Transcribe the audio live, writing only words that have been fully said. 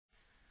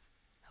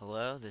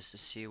Hello, this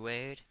is C.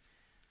 Wade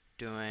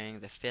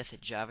doing the 5th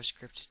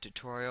JavaScript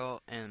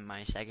tutorial in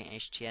my second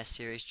HTS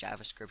series,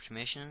 JavaScript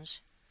Missions.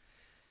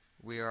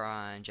 We are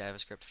on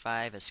JavaScript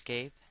 5,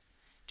 Escape.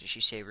 Did she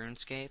say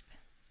RuneScape?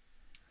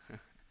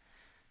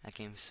 That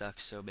game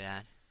sucks so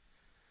bad.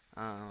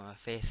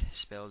 Faith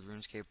spelled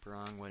RuneScape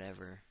wrong,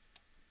 whatever.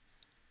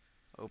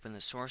 Open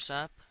the source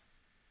up,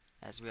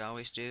 as we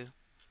always do.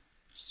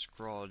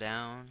 Scroll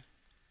down.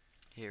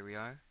 Here we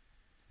are.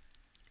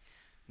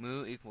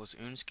 Mu equals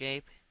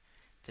RuneScape.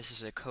 This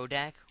is a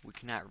codec. We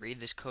cannot read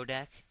this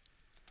codec.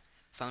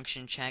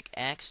 Function check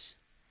x.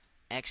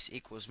 X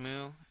equals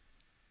mu.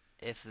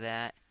 If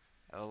that,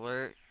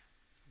 alert,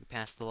 we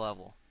pass the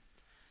level.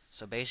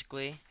 So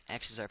basically,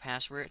 x is our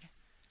password.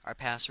 Our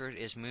password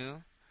is mu.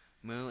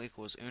 Mu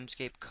equals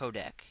RuneScape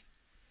codec.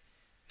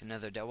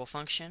 Another double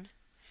function.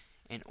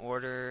 In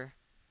order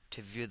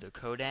to view the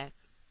codec,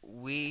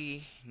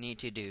 we need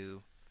to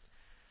do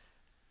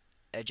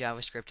a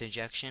JavaScript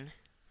injection.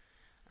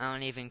 I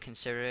don't even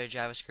consider it a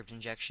JavaScript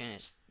injection.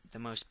 It's the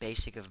most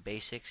basic of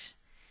basics.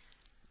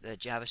 The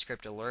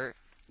JavaScript alert,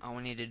 all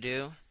we need to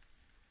do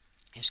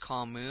is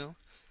call mu,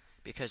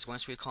 because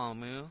once we call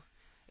mu,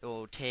 it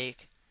will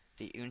take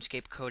the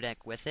RuneScape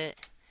codec with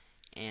it,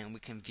 and we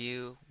can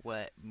view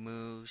what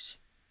mu's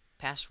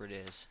password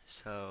is.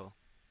 So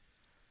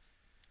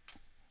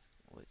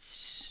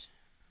let's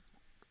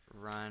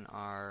run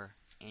our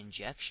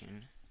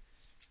injection.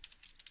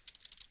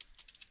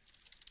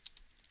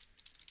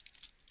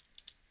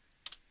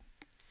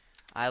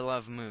 I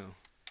love mu.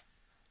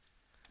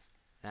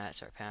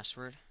 That's our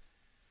password.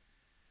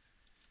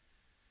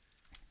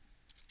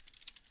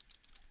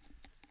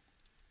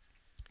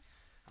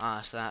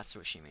 So that's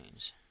what she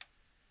means.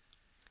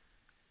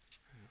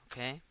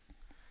 Okay.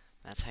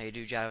 That's how you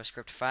do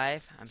JavaScript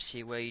 5. I'm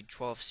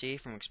CWade12C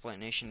from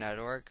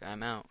exploitnation.org.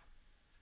 I'm out.